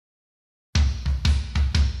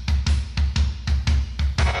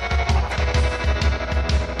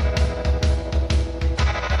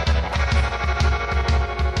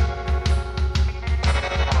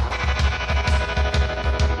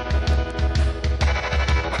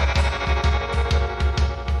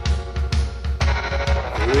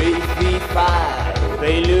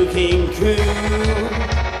They looking cool.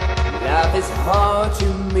 Life is hard to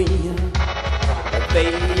me, but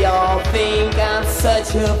they all think I'm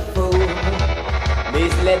such a fool,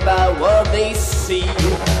 misled by what they see.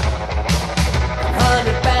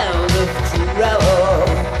 100 pounds of trouble,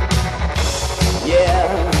 yeah,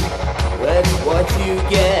 that's what you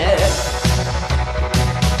get.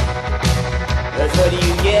 That's what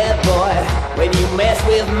you get, boy, when you mess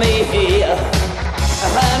with me.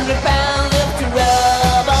 100 pounds of trouble.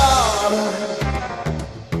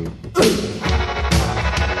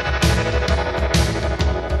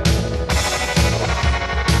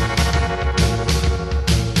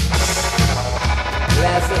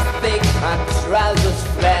 Glasses thick, my trousers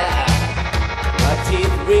flare, my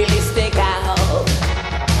teeth really stick out.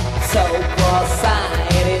 So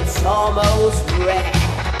cross-eyed, it's almost rare,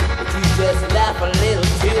 but you just laugh a little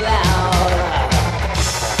too loud.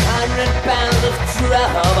 100 pounds of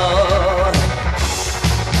trouble.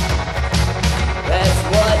 That's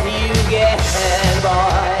what you get,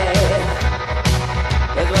 boy.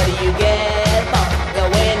 That's what you get, boy,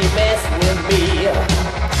 when you mess with me.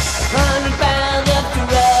 100 pounds of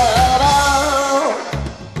trouble.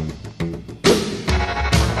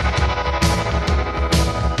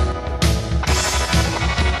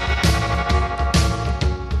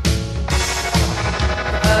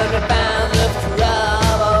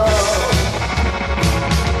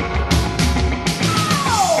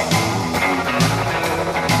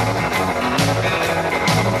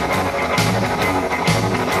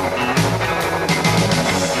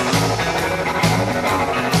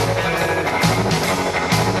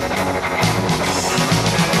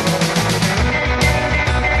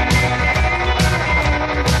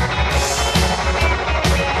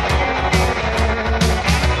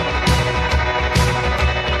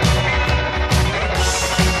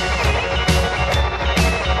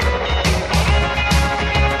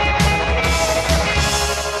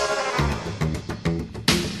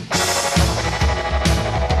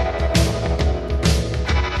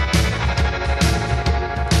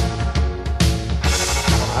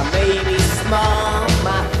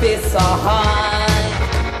 My fists are hard,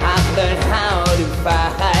 I've learned how to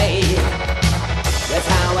fight. That's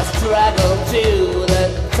how I struggle to the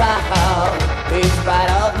top, in spite